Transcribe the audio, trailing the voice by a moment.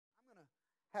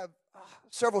have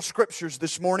several scriptures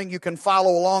this morning. You can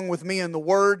follow along with me in the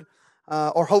Word,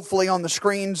 or hopefully on the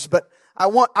screens. But I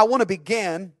want to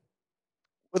begin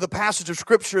with a passage of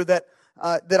Scripture that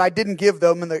I didn't give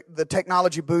them in the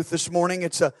technology booth this morning.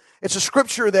 It's a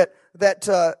scripture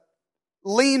that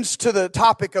leans to the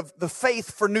topic of the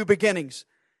faith for new beginnings.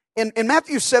 In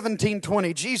Matthew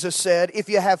 17:20, Jesus said, "If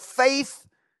you have faith,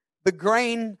 the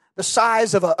grain, the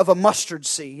size of a mustard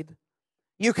seed,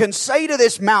 you can say to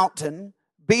this mountain,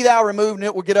 'Be thou removed,' and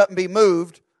it will get up and be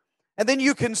moved. And then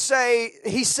you can say,"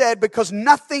 he said, "because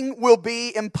nothing will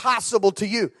be impossible to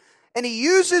you." And he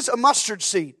uses a mustard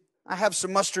seed. I have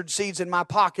some mustard seeds in my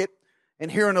pocket,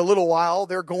 and here in a little while,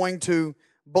 they're going to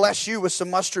bless you with some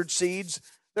mustard seeds.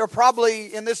 They're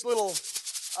probably, in this little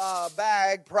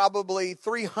bag, probably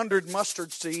 300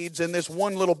 mustard seeds in this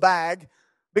one little bag,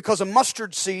 because a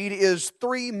mustard seed is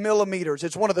 3 millimeters.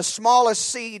 It's one of the smallest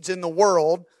seeds in the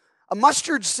world. A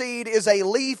mustard seed is a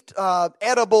leafed,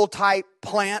 edible type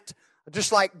plant,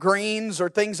 just like greens or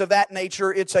things of that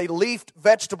nature. It's a leafed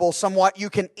vegetable somewhat you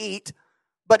can eat,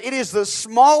 but it is the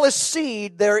smallest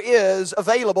seed there is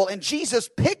available. And Jesus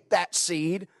picked that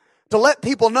seed to let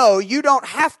people know you don't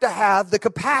have to have the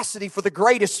capacity for the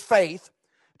greatest faith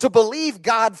to believe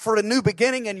God for a new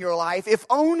beginning in your life. If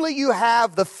only you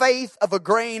have the faith of a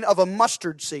grain of a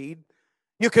mustard seed,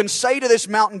 you can say to this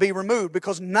mountain, "Be removed,"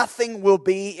 because nothing will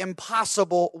be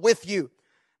impossible with you.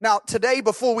 Now, today,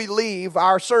 before we leave,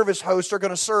 our service hosts are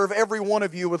going to serve every one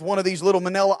of you with one of these little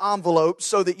manila envelopes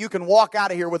so that you can walk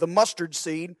out of here with a mustard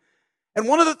seed. And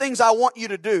one of the things I want you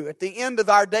to do, at the end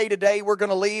of our day today, we're going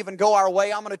to leave and go our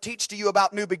way. I'm going to teach to you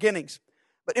about new beginnings.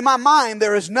 But in my mind,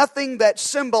 there is nothing that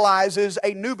symbolizes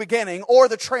a new beginning or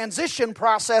the transition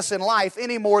process in life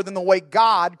any more than the way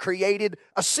God created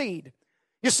a seed.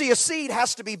 You see, a seed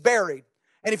has to be buried.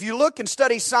 And if you look and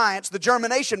study science, the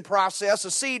germination process, a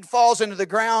seed falls into the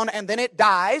ground and then it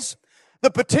dies.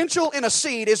 The potential in a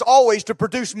seed is always to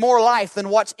produce more life than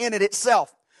what's in it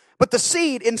itself. But the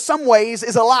seed, in some ways,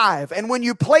 is alive. And when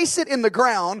you place it in the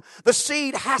ground, the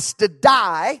seed has to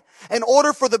die in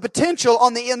order for the potential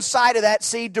on the inside of that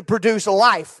seed to produce a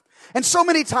life. And so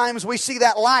many times we see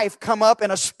that life come up in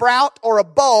a sprout or a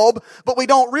bulb, but we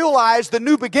don't realize the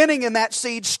new beginning in that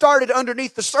seed started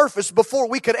underneath the surface before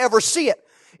we could ever see it.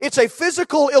 It's a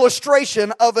physical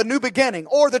illustration of a new beginning,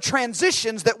 or the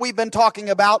transitions that we've been talking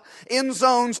about, end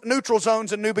zones, neutral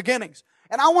zones, and new beginnings.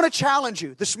 And I want to challenge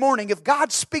you this morning, if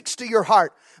God speaks to your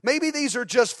heart, maybe these are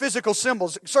just physical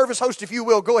symbols. Service host, if you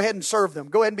will, go ahead and serve them.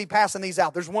 Go ahead and be passing these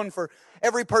out. There's one for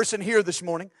every person here this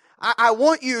morning. I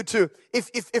want you to,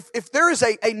 if there is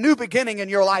a new beginning in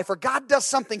your life, or God does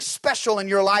something special in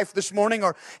your life this morning,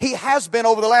 or He has been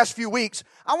over the last few weeks,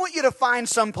 I want you to find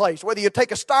some place, whether you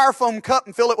take a styrofoam cup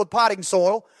and fill it with potting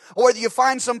soil, or whether you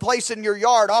find some place in your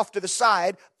yard off to the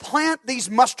side, plant these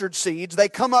mustard seeds. They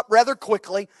come up rather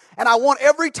quickly, and I want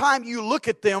every time you look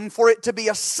at them for it to be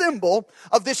a symbol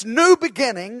of this new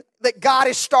beginning that God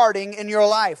is starting in your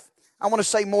life. I want to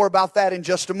say more about that in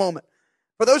just a moment.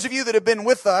 For those of you that have been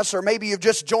with us, or maybe you've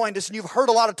just joined us and you've heard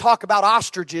a lot of talk about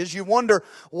ostriches, you wonder,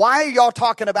 why are y'all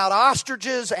talking about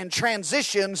ostriches and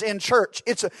transitions in church?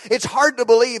 It's hard to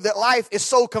believe that life is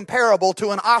so comparable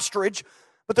to an ostrich,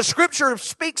 but the Scripture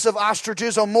speaks of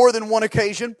ostriches on more than one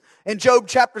occasion. In Job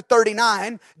chapter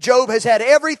 39, Job has had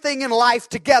everything in life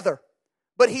together,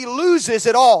 but he loses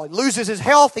it all. He loses his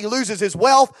health, he loses his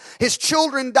wealth, his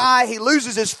children die, he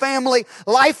loses his family.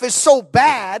 Life is so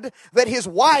bad that his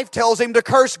wife tells him to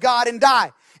curse God and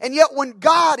die. And yet when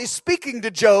God is speaking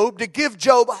to Job to give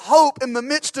Job hope in the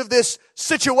midst of this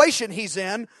situation he's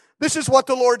in, this is what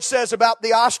the Lord says about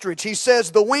the ostrich. He says,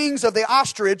 "The wings of the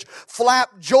ostrich flap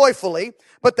joyfully,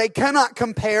 but they cannot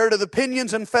compare to the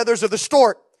pinions and feathers of the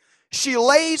stork. She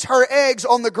lays her eggs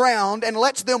on the ground and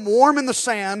lets them warm in the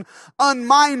sand,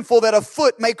 unmindful that a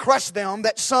foot may crush them,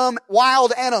 that some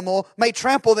wild animal may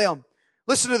trample them."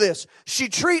 Listen to this. "She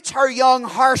treats her young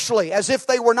harshly, as if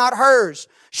they were not hers.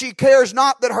 She cares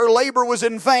not that her labor was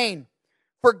in vain.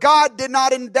 For God did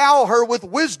not endow her with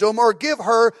wisdom or give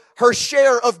her her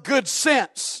share of good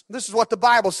sense." This is what the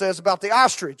Bible says about the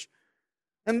ostrich.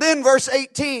 And then verse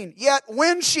 18, "Yet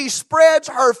when she spreads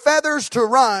her feathers to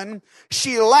run,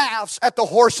 she laughs at the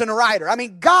horse and rider." I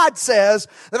mean, God says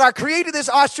that I created this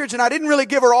ostrich and I didn't really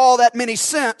give her all that many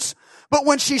cents, but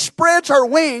when she spreads her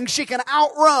wings, she can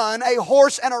outrun a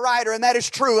horse and a rider. And that is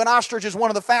true. An ostrich is one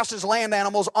of the fastest land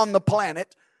animals on the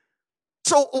planet.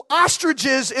 So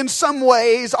ostriches in some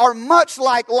ways are much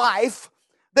like life.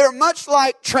 They're much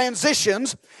like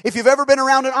transitions. If you've ever been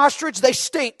around an ostrich, they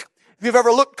stink. If you've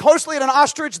ever looked closely at an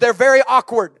ostrich, they're very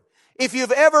awkward. If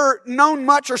you've ever known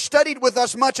much or studied with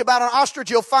us much about an ostrich,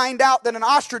 you'll find out that an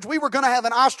ostrich, we were going to have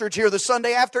an ostrich here the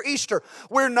Sunday after Easter.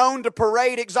 We're known to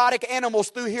parade exotic animals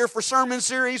through here for sermon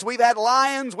series. We've had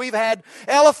lions, we've had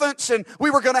elephants, and we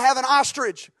were going to have an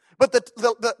ostrich. But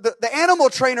the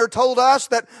animal trainer told us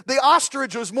that the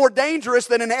ostrich was more dangerous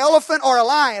than an elephant or a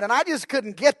lion, and I just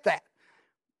couldn't get that.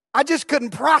 I just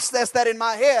couldn't process that in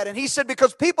my head. And he said,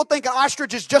 because people think an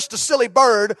ostrich is just a silly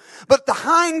bird, but the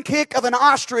hind kick of an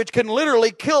ostrich can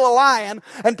literally kill a lion,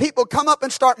 and people come up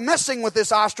and start messing with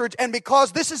this ostrich, and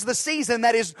because this is the season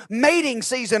that is mating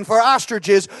season for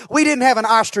ostriches, we didn't have an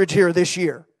ostrich here this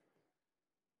year.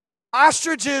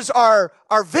 Ostriches are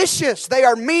vicious, they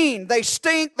are mean, they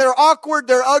stink, they're awkward,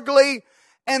 they're ugly,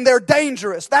 and they're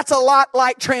dangerous. That's a lot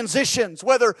like transitions.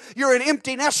 Whether you're an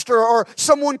empty nester or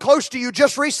someone close to you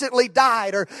just recently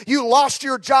died, or you lost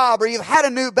your job, or you've had a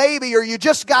new baby, or you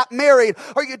just got married,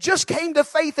 or you just came to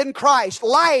faith in Christ.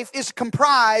 Life is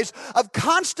comprised of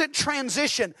constant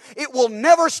transition. It will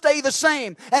never stay the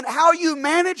same. And how you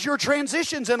manage your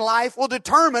transitions in life will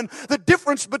determine the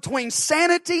difference between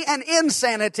sanity and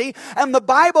insanity. And the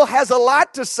Bible has a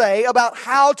lot to say about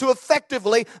how to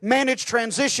effectively manage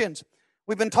transitions.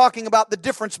 We've been talking about the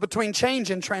difference between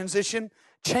change and transition.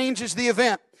 Change is the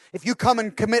event. If you come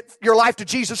and commit your life to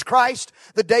Jesus Christ,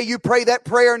 the day you pray that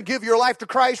prayer and give your life to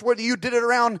Christ, whether you did it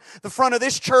around the front of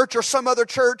this church or some other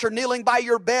church or kneeling by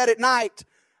your bed at night,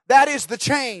 that is the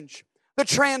change. The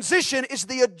transition is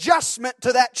the adjustment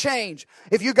to that change.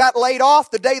 If you got laid off,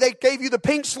 the day they gave you the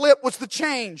pink slip was the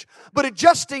change. But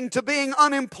adjusting to being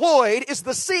unemployed is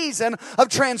the season of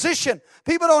transition.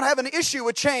 People don't have an issue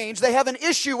with change. They have an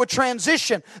issue with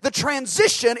transition. The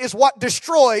transition is what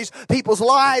destroys people's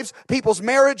lives, people's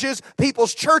marriages,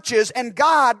 people's churches. And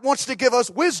God wants to give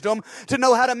us wisdom to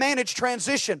know how to manage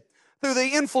transition. Through the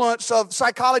influence of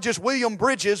psychologist William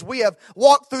Bridges, we have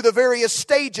walked through the various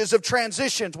stages of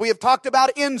transitions. We have talked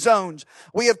about end zones.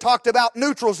 We have talked about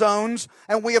neutral zones.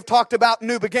 And we have talked about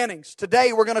new beginnings.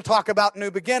 Today we're going to talk about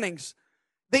new beginnings.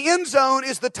 The end zone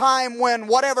is the time when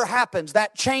whatever happens,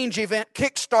 that change event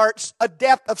kickstarts a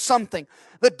death of something.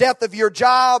 The death of your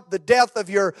job, the death of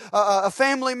your a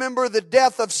family member, the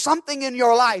death of something in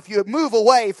your life. You move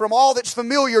away from all that's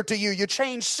familiar to you. You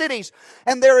change cities,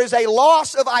 and there is a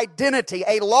loss of identity,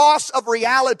 a loss of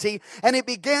reality, and it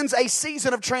begins a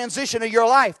season of transition in your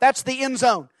life. That's the end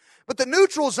zone. But the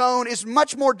neutral zone is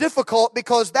much more difficult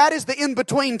because that is the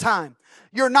in-between time.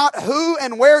 You're not who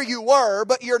and where you were,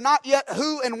 but you're not yet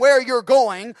who and where you're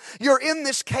going. You're in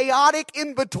this chaotic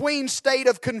in-between state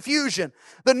of confusion.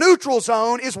 The neutral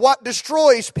zone is what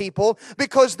destroys people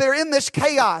because they're in this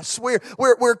chaos.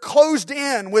 We're closed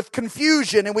in with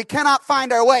confusion and we cannot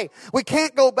find our way. We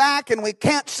can't go back and we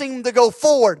can't seem to go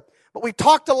forward. But we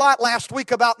talked a lot last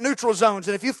week about neutral zones,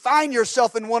 and if you find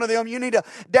yourself in one of them, you need to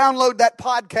download that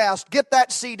podcast, get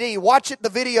that CD, watch it, the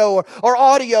video or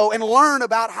audio, and learn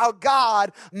about how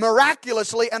God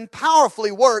miraculously and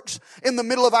powerfully works in the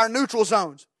middle of our neutral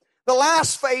zones. The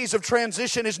last phase of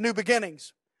transition is new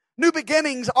beginnings. New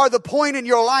beginnings are the point in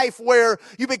your life where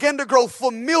you begin to grow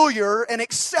familiar and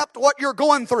accept what you're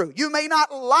going through. You may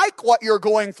not like what you're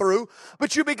going through,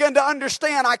 but you begin to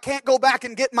understand, I can't go back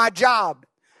and get my job.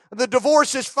 The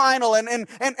divorce is final and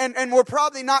we're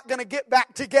probably not going to get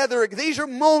back together. These are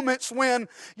moments when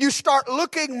you start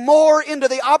looking more into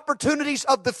the opportunities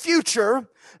of the future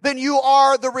than you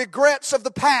are the regrets of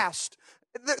the past.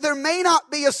 There may not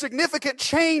be a significant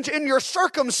change in your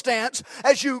circumstance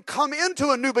as you come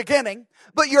into a new beginning,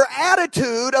 but your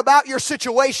attitude about your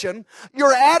situation,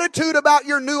 your attitude about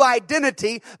your new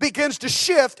identity begins to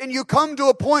shift, and you come to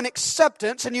a point of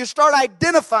acceptance and you start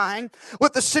identifying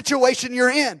with the situation you're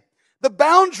in. The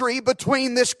boundary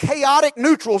between this chaotic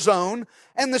neutral zone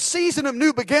and the season of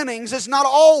new beginnings is not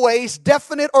always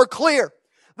definite or clear.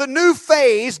 The new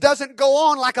phase doesn't go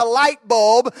on like a light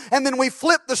bulb and then we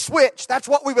flip the switch. That's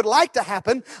what we would like to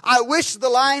happen. I wish the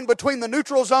line between the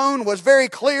neutral zone was very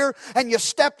clear and you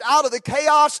stepped out of the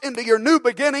chaos into your new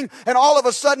beginning and all of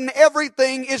a sudden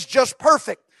everything is just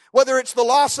perfect. Whether it's the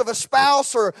loss of a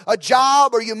spouse or a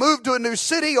job or you move to a new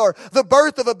city or the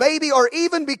birth of a baby or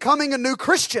even becoming a new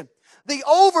Christian. The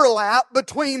overlap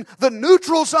between the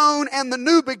neutral zone and the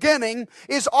new beginning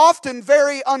is often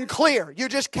very unclear. You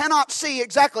just cannot see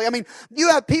exactly. I mean, you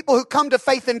have people who come to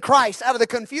faith in Christ out of the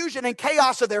confusion and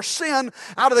chaos of their sin,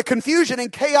 out of the confusion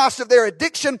and chaos of their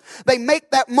addiction. They make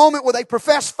that moment where they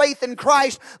profess faith in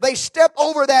Christ. They step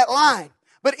over that line.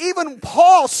 But even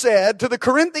Paul said to the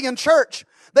Corinthian church,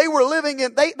 they were living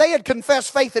in, they had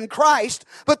confessed faith in Christ,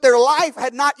 but their life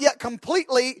had not yet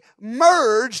completely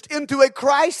merged into a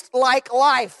Christ-like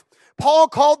life. Paul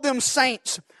called them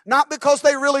saints. not because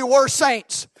they really were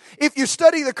saints. If you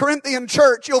study the Corinthian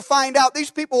church, you'll find out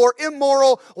these people were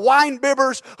immoral wine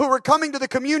bibbers who were coming to the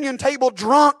communion table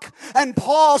drunk. And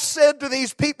Paul said to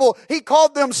these people, he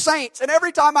called them saints. And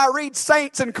every time I read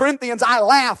saints in Corinthians, I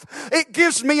laugh. It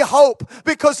gives me hope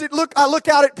because I look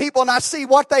out at people and I see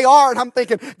what they are and I'm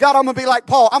thinking, God, I'm going to be like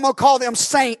Paul. I'm going to call them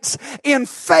saints in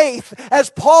faith as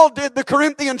Paul did the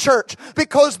Corinthian church,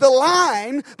 because the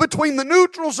line between the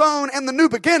neutral zone and the new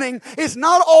beginning is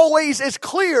not always as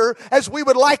clear as we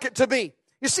would like it to be.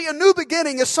 You see, a new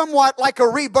beginning is somewhat like a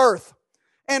rebirth.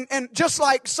 And just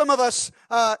like some of us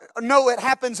know it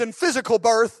happens in physical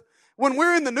birth, when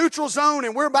we're in the neutral zone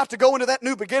and we're about to go into that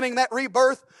new beginning, that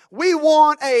rebirth, we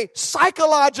want a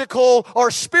psychological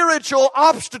or spiritual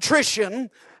obstetrician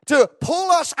to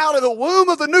pull us out of the womb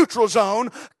of the neutral zone,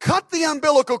 cut the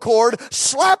umbilical cord,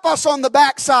 slap us on the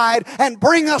backside, and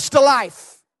bring us to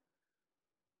life.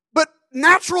 But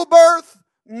natural birth,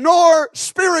 nor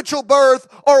spiritual birth,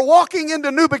 or walking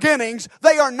into new beginnings,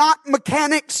 they are not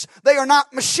mechanics, they are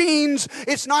not machines,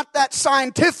 it's not that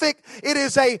scientific, it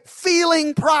is a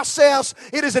feeling process,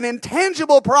 it is an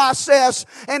intangible process,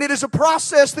 and it is a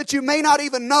process that you may not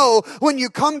even know when you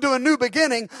come to a new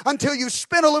beginning until you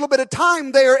spend a little bit of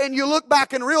time there and you look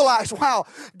back and realize, wow,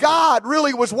 God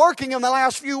really was working in the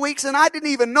last few weeks and I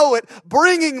didn't even know it,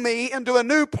 bringing me into a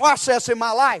new process in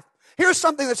my life. Here's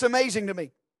something that's amazing to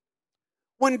me.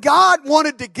 When God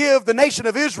wanted to give the nation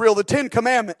of Israel the 10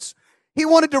 Commandments, He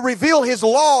wanted to reveal His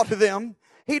law to them.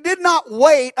 He did not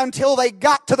wait until they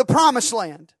got to the Promised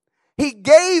Land. He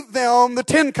gave them the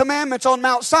 10 Commandments on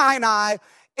Mount Sinai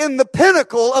in the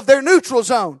pinnacle of their neutral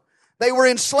zone. They were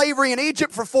in slavery in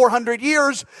Egypt for 400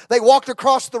 years. They walked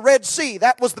across the Red Sea.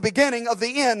 That was the beginning of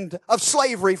the end of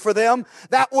slavery for them.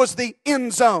 That was the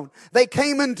end zone. They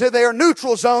came into their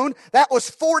neutral zone. That was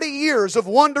 40 years of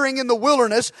wandering in the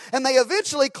wilderness. And they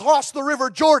eventually crossed the River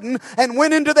Jordan and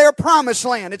went into their Promised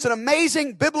Land. It's an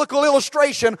amazing biblical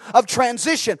illustration of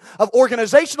transition, of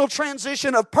organizational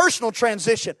transition, of personal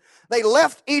transition. They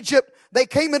left Egypt. They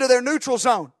came into their neutral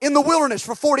zone in the wilderness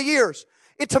for 40 years.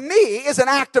 It, to me, is an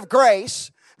act of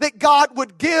grace that God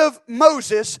would give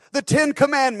Moses the 10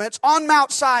 Commandments on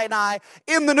Mount Sinai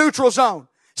in the neutral zone.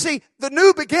 See, the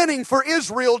new beginning for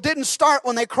Israel didn't start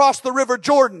when they crossed the River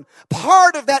Jordan.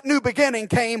 Part of that new beginning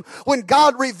came when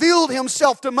God revealed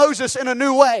Himself to Moses in a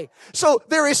new way. So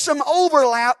there is some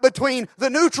overlap between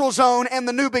the neutral zone and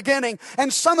the new beginning.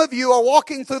 And some of you are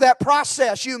walking through that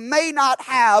process. You may not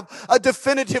have a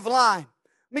definitive line.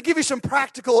 Let me give you some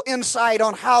practical insight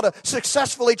on how to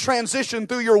successfully transition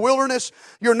through your wilderness,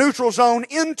 your neutral zone,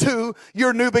 into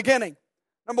your new beginning.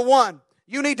 Number one,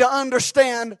 you need to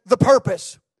understand the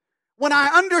purpose. When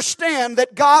I understand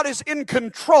that God is in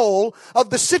control of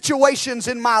the situations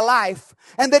in my life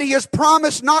and that He has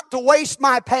promised not to waste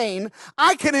my pain,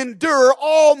 I can endure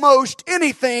almost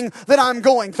anything that I'm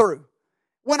going through.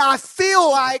 When I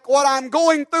feel like what I'm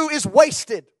going through is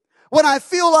wasted, when I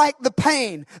feel like the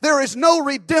pain, there is no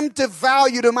redemptive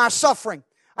value to my suffering.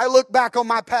 I look back on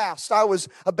my past. I was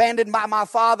abandoned by my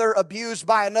father, abused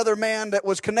by another man that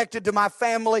was connected to my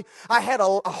family. I had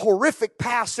a horrific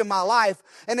past in my life.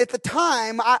 And at the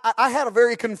time, I had a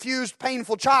very confused,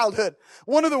 painful childhood.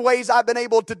 One of the ways I've been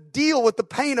able to deal with the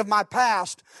pain of my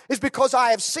past is because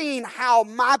I have seen how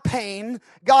my pain,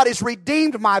 God has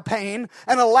redeemed my pain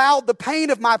and allowed the pain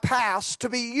of my past to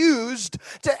be used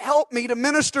to help me to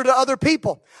minister to other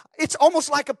people. It's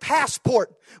almost like a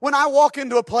passport. When I walk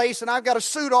into a place and I've got a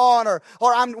suit on or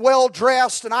I'm well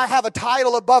dressed and I have a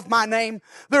title above my name,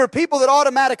 there are people that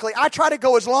automatically, I try to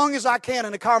go as long as I can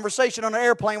in a conversation on an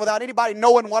airplane without anybody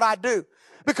knowing what I do.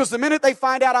 Because the minute they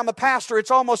find out I'm a pastor,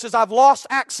 it's almost as I've lost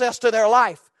access to their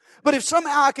life. But if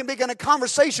somehow I can begin a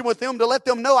conversation with them to let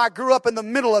them know I grew up in the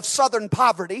middle of southern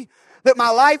poverty, that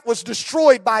my life was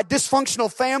destroyed by a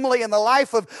dysfunctional family and the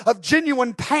life of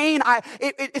genuine pain,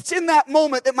 it's in that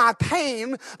moment that my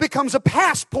pain becomes a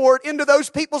passport into those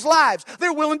people's lives.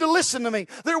 They're willing to listen to me.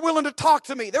 They're willing to talk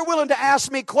to me. They're willing to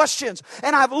ask me questions.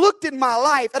 And I've looked in my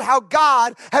life at how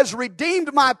God has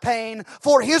redeemed my pain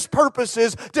for His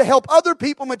purposes to help other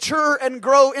people mature and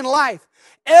grow in life.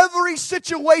 Every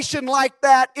situation like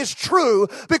that is true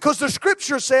because the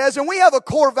Scripture says, and we have a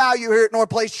core value here at North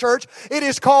Place Church, it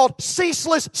is called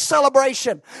ceaseless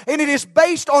celebration. And it is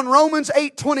based on Romans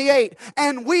 8:28.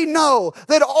 And we know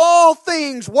that all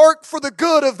things work for the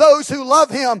good of those who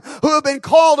love Him, who have been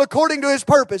called according to His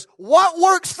purpose. What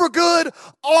works for good?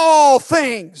 All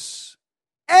things.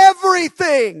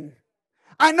 Everything.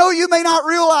 I know you may not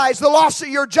realize the loss of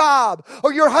your job,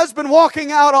 or your husband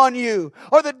walking out on you,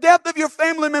 or the death of your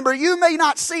family member. You may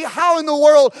not see how in the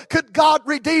world could God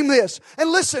redeem this.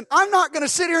 And listen, I'm not going to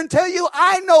sit here and tell you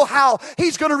I know how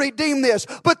He's going to redeem this.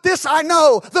 But this I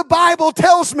know, the Bible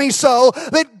tells me so,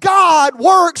 that God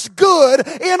works good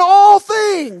in all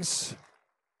things.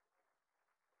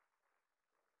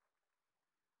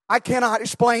 I cannot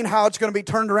explain how it's going to be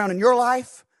turned around in your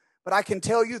life, but I can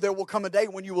tell you there will come a day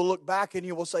when you will look back and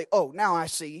you will say, oh, now I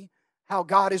see how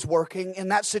God is working in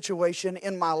that situation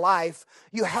in my life.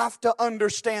 You have to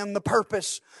understand the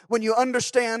purpose. When you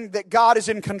understand that God is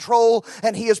in control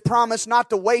and He has promised not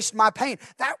to waste my pain.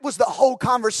 That was the whole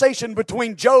conversation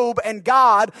between Job and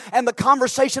God, and the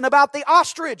conversation about the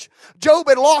ostrich. Job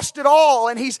had lost it all,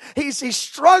 and he's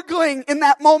struggling in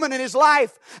that moment in his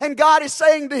life. And God is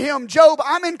saying to him, Job,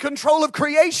 I'm in control of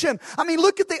creation. I mean,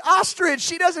 look at the ostrich.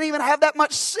 She doesn't even have that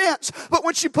much sense. But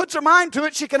when she puts her mind to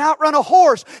it, she can outrun a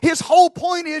horse. His whole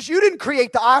point is, you didn't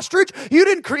create the ostrich. You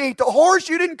didn't create the horse.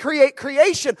 You didn't create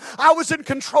creation. I was in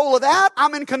control of that.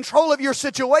 I'm in control of your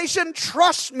situation.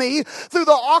 Trust me through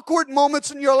the awkward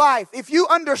moments in your life. If you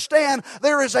understand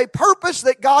there is a purpose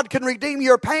that God can redeem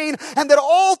your pain and that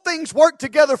all things work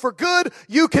together for good,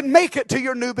 you can make it to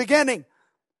your new beginning.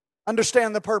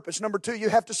 Understand the purpose. Number 2, you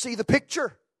have to see the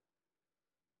picture.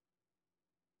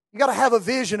 You got to have a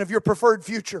vision of your preferred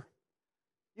future.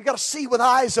 You got to see with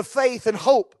eyes of faith and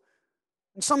hope.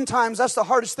 And sometimes that's the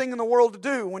hardest thing in the world to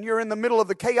do when you're in the middle of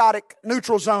the chaotic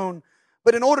neutral zone.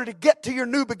 But in order to get to your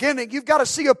new beginning, you've got to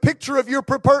see a picture of your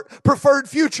preferred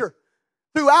future.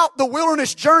 Throughout the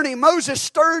wilderness journey, Moses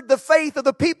stirred the faith of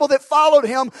the people that followed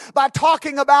him by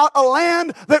talking about a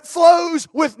land that flows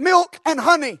with milk and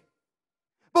honey.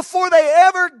 Before they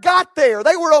ever got there,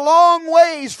 they were a long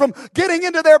ways from getting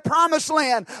into their promised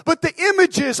land. But the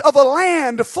images of a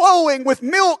land flowing with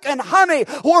milk and honey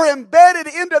were embedded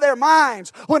into their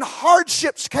minds. When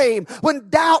hardships came, when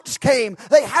doubts came,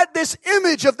 they had this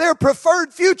image of their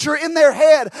preferred future in their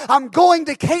head. I'm going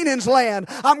to Canaan's land.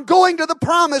 I'm going to the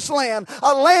promised land,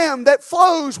 a land that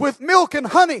flows with milk and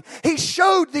honey. He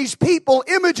showed these people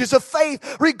images of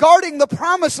faith regarding the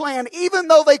promised land, even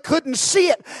though they couldn't see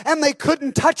it and they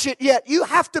couldn't touch it yet. You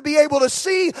have to be able to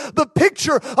see the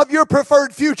picture of your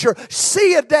preferred future.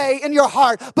 See a day in your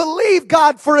heart. Believe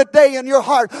God for a day in your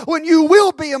heart when you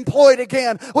will be employed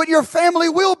again, when your family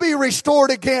will be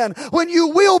restored again, when you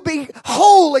will be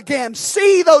whole again.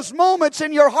 See those moments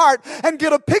in your heart and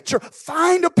get a picture.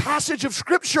 Find a passage of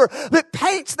Scripture that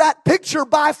paints that picture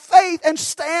by faith and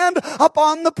stand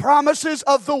upon the promises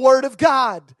of the Word of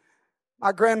God.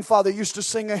 My grandfather used to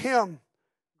sing a hymn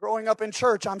growing up in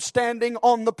church. I'm standing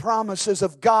on the promises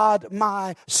of God,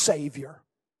 my Savior.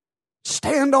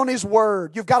 Stand on His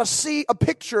Word. You've got to see a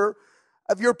picture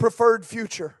of your preferred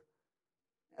future.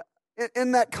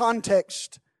 In that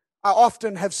context, I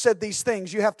often have said these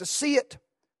things. You have to see it,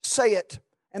 say it,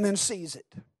 and then seize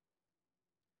it.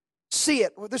 See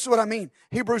it. Well, this is what I mean.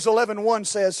 Hebrews 11:1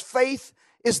 says, faith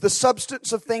is the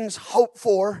substance of things hoped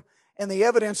for and the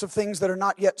evidence of things that are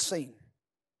not yet seen.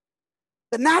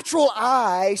 The natural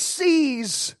eye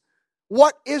sees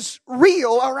what is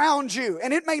real around you,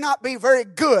 and it may not be very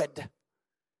good.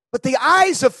 But the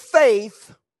eyes of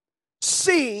faith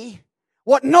see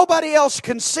what nobody else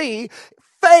can see.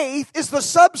 Faith is the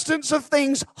substance of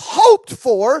things hoped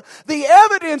for, the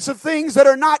evidence of things that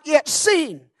are not yet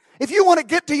seen. If you want to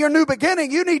get to your new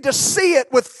beginning, you need to see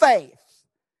it with faith.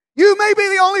 You may be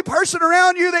the only person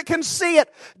around you that can see it.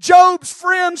 Job's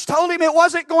friends told him it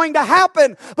wasn't going to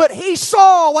happen, but he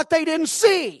saw what they didn't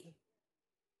see.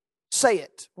 Say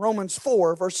it. Romans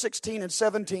 4, verse 16 and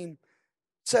 17.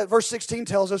 Verse 16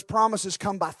 tells us promises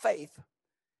come by faith.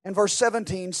 And verse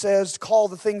 17 says, call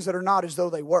the things that are not as though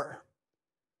they were.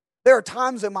 There are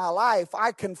times in my life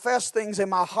I confess things in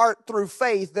my heart through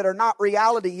faith that are not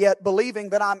reality yet, believing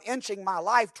that I'm inching my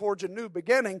life towards a new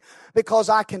beginning because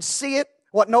I can see it,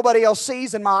 what nobody else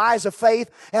sees, in my eyes of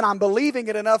faith, and I'm believing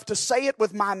it enough to say it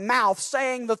with my mouth,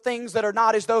 saying the things that are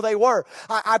not as though they were.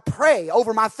 I pray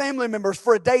over my family members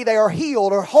for a day they are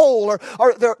healed or whole,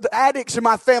 or the addicts in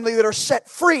my family that are set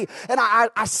free. And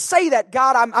I say that,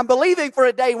 God, I'm believing for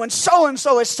a day when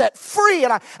so-and-so is set free,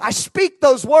 and I speak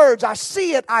those words. I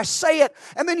see it, I say it,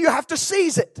 and then you have to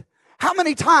seize it. How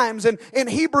many times in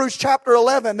Hebrews chapter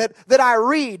 11 that I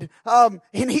read,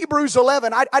 in Hebrews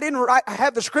 11, I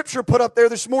have the scripture put up there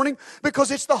this morning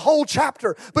because it's the whole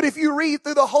chapter. But if you read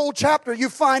through the whole chapter, you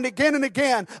find again and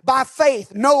again, by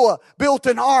faith, Noah built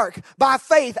an ark. By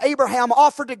faith, Abraham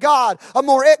offered to God a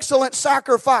more excellent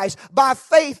sacrifice. By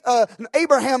faith,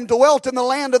 Abraham dwelt in the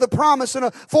land of the promise in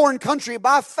a foreign country.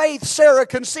 By faith, Sarah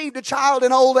conceived a child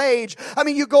in old age. I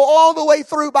mean, you go all the way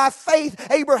through. By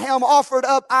faith, Abraham offered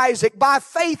up Isaac. By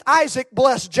faith, Isaac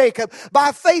blessed Jacob.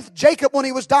 By faith, Jacob, when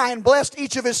he was dying, blessed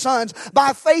each of his sons.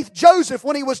 By faith, Joseph,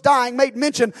 when he was dying, made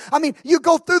mention. I mean, you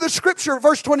go through the scripture,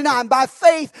 verse 29. By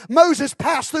faith, Moses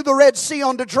passed through the Red Sea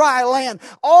onto dry land.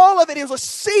 All of it was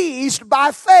seized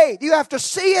by faith. You have to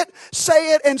see it,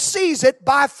 say it, and seize it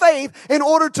by faith in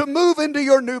order to move into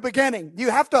your new beginning.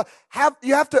 You have to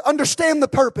understand the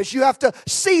purpose. You have to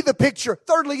see the picture.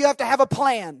 Thirdly, you have to have a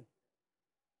plan.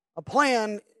 A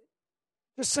plan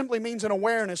just simply means an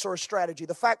awareness or a strategy.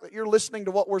 The fact that you're listening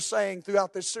to what we're saying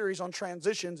throughout this series on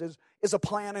transitions is a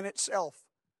plan in itself.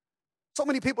 So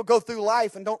many people go through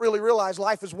life and don't really realize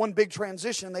life is one big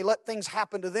transition. They let things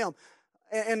happen to them.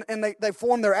 And they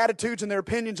form their attitudes and their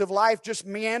opinions of life just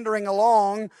meandering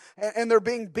along, and they're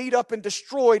being beat up and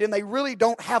destroyed, and they really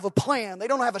don't have a plan. They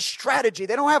don't have a strategy.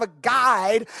 They don't have a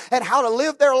guide at how to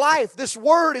live their life. This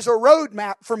word is a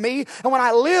roadmap for me, and when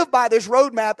I live by this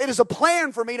roadmap, it is a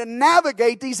plan for me to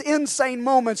navigate these insane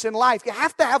moments in life. You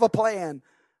have to have a plan,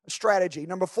 a strategy.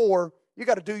 Number 4, you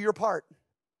got to do your part.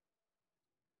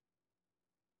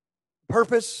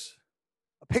 Purpose,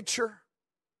 a picture,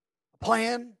 a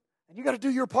plan. And you got to do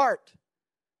your part.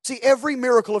 See, every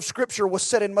miracle of Scripture was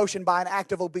set in motion by an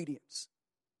act of obedience.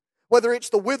 Whether it's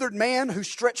the withered man who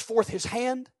stretched forth his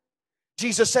hand,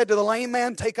 Jesus said to the lame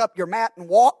man, take up your mat and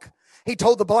walk. He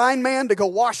told the blind man to go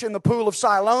wash in the pool of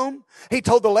Siloam. He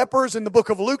told the lepers in the book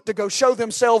of Luke to go show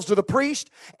themselves to the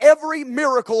priest. Every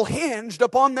miracle hinged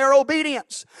upon their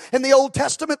obedience. In the Old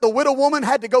Testament, the widow woman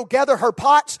had to go gather her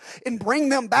pots and bring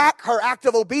them back. Her act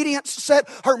of obedience set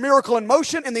her miracle in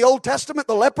motion. In the Old Testament,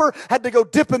 the leper had to go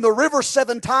dip in the river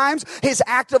 7 times. His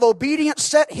act of obedience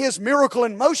set his miracle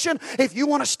in motion. If you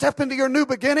want to step into your new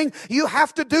beginning, you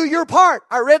have to do your part.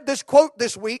 I read this quote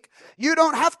this week. You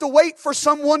don't have to wait for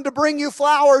someone to bring you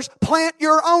flowers. Plant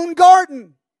your own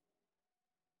garden.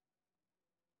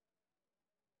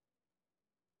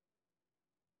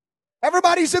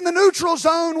 Everybody's in the neutral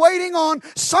zone waiting on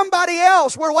somebody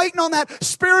else. We're waiting on that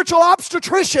spiritual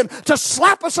obstetrician to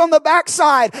slap us on the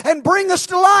backside and bring us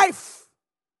to life.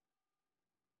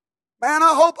 Man,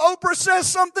 I hope Oprah says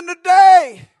something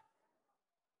today.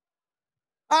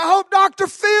 I hope Dr.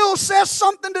 Phil says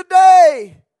something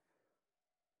today.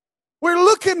 We're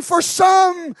looking for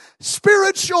some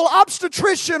spiritual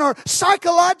obstetrician or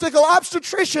psychological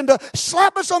obstetrician to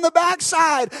slap us on the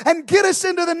backside and get us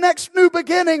into the next new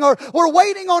beginning. Or we're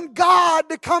waiting on God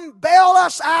to come bail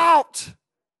us out.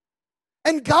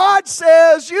 And God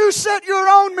says, you set your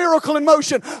own miracle in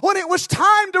motion. When it was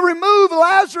time to remove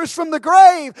Lazarus from the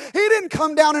grave, He didn't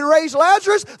come down and raise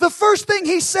Lazarus. The first thing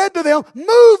He said to them,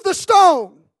 move the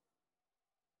stone.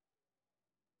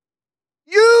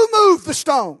 You move the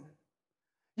stone.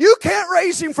 You can't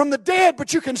raise him from the dead,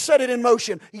 but you can set it in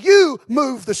motion. You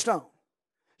move the stone.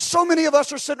 So many of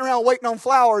us are sitting around waiting on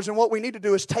flowers, and what we need to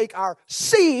do is take our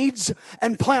seeds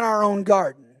and plant our own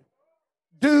garden.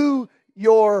 Do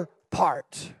your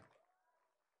part.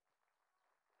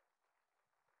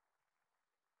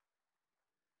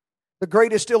 The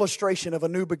greatest illustration of a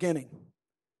new beginning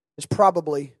is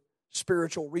probably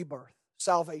spiritual rebirth,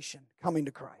 salvation, coming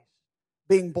to Christ,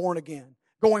 being born again,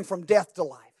 going from death to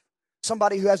life.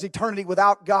 Somebody who has eternity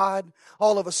without God,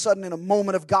 all of a sudden in a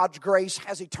moment of God's grace,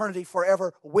 has eternity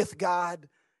forever with God.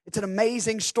 It's an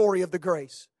amazing story of the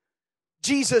grace.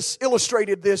 Jesus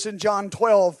illustrated this in John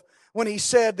 12 when He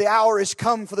said, the hour is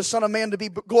come for the Son of Man to be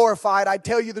glorified. I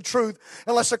tell you the truth,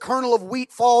 unless a kernel of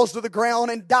wheat falls to the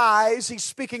ground and dies, He's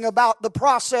speaking about the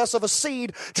process of a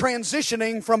seed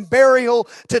transitioning from burial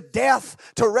to death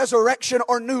to resurrection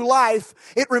or new life.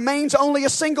 It remains only a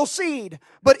single seed.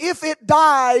 But if it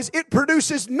dies, it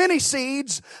produces many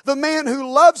seeds. The man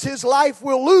who loves his life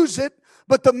will lose it.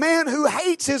 But the man who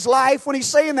hates his life, when he's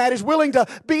saying that, is willing to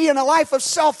be in a life of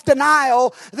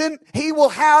self-denial, then he will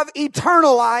have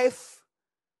eternal life.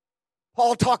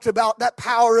 Paul talked about that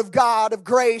power of God, of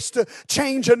grace to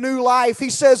change a new life. He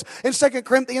says in 2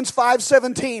 Corinthians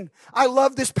 5:17, I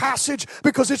love this passage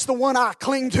because it's the one I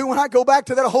cling to when I go back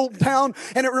to that hometown,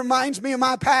 and it reminds me of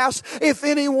my past. If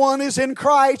anyone is in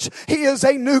Christ, he is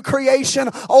a new creation.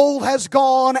 Old has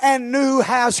gone and new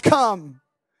has come.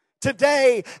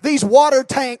 Today, these water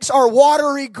tanks are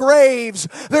watery graves.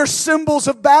 They're symbols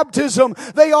of baptism.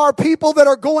 They are people that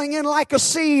are going in like a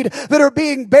seed that are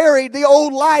being buried. The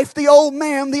old life, the old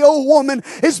man, the old woman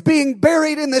is being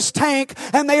buried in this tank,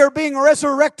 and they are being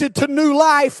resurrected to new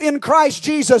life in Christ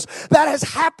Jesus. That has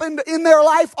happened in their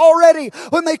life already.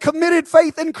 When they committed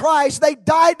faith in Christ, they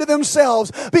died to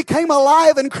themselves, became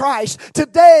alive in Christ.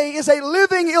 Today is a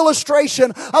living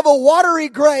illustration of a watery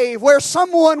grave where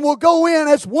someone will go in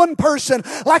as one person,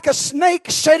 like a snake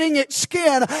shedding its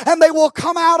skin, and they will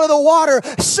come out of the water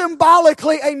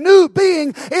symbolically a new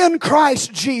being in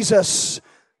Christ Jesus.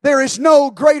 There is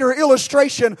no greater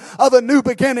illustration of a new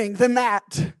beginning than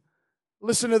that.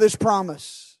 Listen to this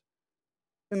promise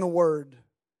in the Word.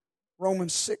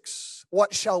 Romans 6.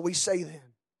 What shall we say then?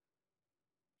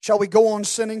 Shall we go on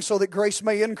sinning so that grace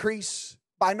may increase?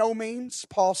 By no means,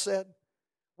 Paul said.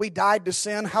 We died to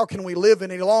sin. How can we live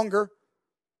any longer?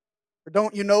 Or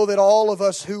don't you know that all of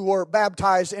us who were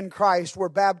baptized in Christ were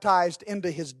baptized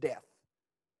into His death?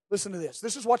 Listen to this.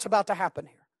 This is what's about to happen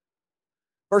here.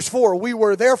 Verse 4, we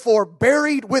were therefore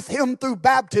buried with Him through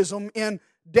baptism in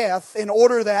death, in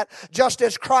order that just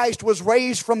as Christ was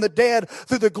raised from the dead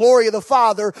through the glory of the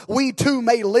Father, we too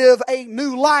may live a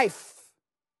new life.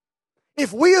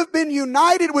 If we have been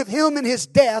united with Him in His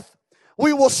death,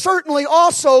 we will certainly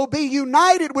also be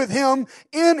united with Him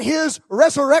in His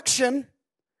resurrection.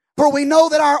 For we know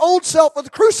that our old self was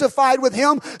crucified with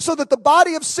Him so that the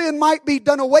body of sin might be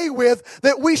done away with,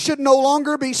 that we should no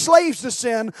longer be slaves to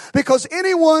sin, because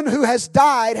anyone who has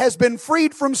died has been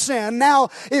freed from sin. Now,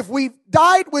 if we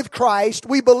died with Christ,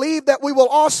 we believe that we will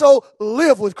also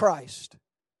live with Christ.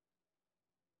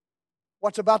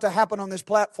 What's about to happen on this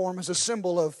platform is a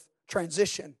symbol of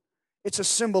transition. It's a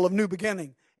symbol of new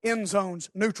beginning. End zones,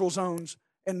 neutral zones,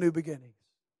 and new beginnings.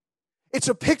 It's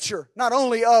a picture not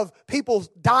only of people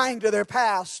dying to their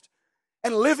past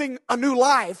and living a new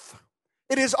life,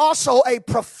 it is also a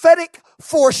prophetic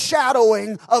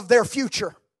foreshadowing of their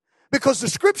future. Because the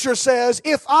Scripture says,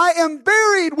 if I am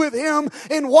buried with Him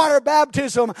in water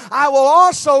baptism, I will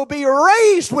also be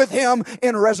raised with Him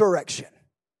in resurrection.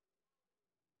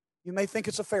 You may think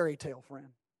it's a fairy tale,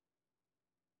 friend.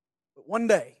 But one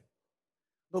day,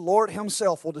 the Lord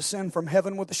Himself will descend from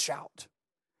heaven with a shout,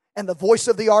 and the voice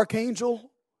of the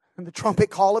archangel, and the trumpet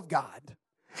call of God.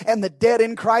 And the dead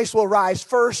in Christ will rise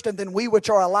first, and then we which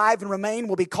are alive and remain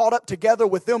will be caught up together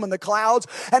with them in the clouds.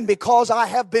 And because I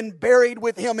have been buried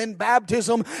with Him in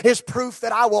baptism is proof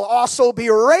that I will also be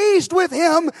raised with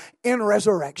Him in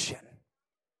resurrection.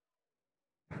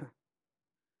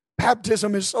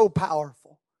 Baptism is so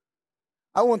powerful.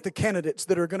 I want the candidates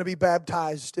that are going to be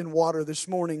baptized in water this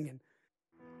morning.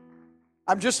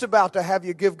 I'm just about to have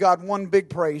you give God one big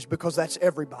praise, because that's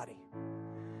everybody.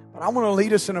 But I want to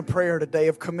lead us in a prayer today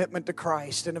of commitment to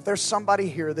Christ. And if there's somebody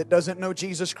here that doesn't know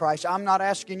Jesus Christ, I'm not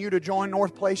asking you to join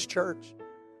North Place Church.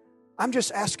 I'm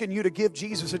just asking you to give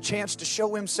Jesus a chance to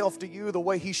show Himself to you the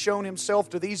way He's shown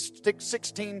Himself to these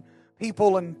 16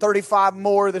 people and 35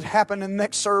 more that happen in the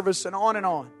next service, and on and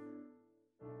on.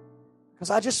 Because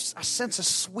I sense a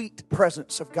sweet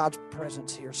presence of God's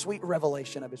presence here, sweet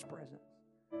revelation of His presence.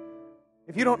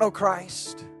 If you don't know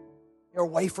Christ, you're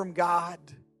away from God.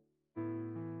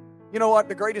 You know what?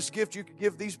 The greatest gift you could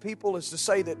give these people is to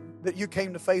say that you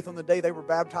came to faith on the day they were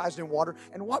baptized in water.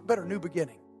 And what better new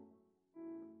beginning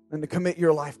than to commit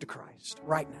your life to Christ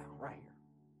right now, right here.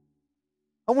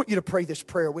 I want you to pray this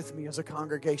prayer with me as a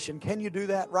congregation. Can you do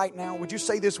that right now? Would you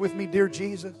say this with me? Dear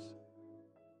Jesus,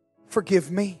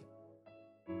 forgive me.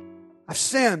 I've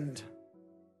sinned.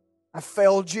 I've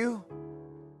failed you.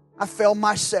 I failed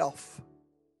myself.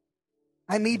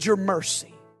 I need your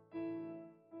mercy.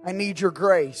 I need your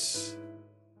grace.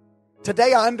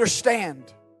 Today I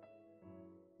understand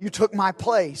you took my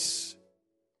place.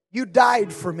 You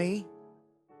died for me.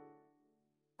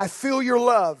 I feel your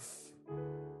love.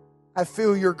 I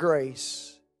feel your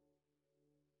grace.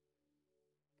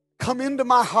 Come into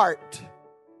my heart.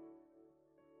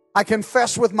 I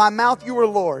confess with my mouth you are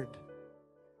Lord.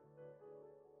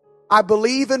 I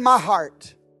believe in my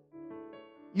heart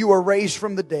you were raised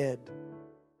from the dead.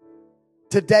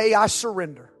 Today I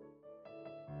surrender.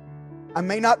 I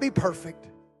may not be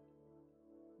perfect,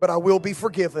 but I will be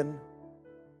forgiven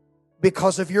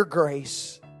because of your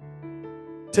grace.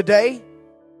 Today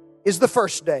is the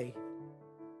first day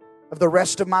of the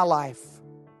rest of my life.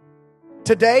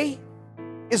 Today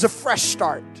is a fresh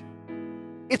start.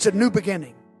 It's a new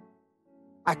beginning.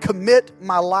 I commit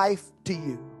my life to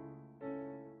you.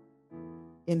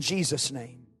 In Jesus'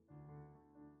 name,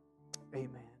 amen.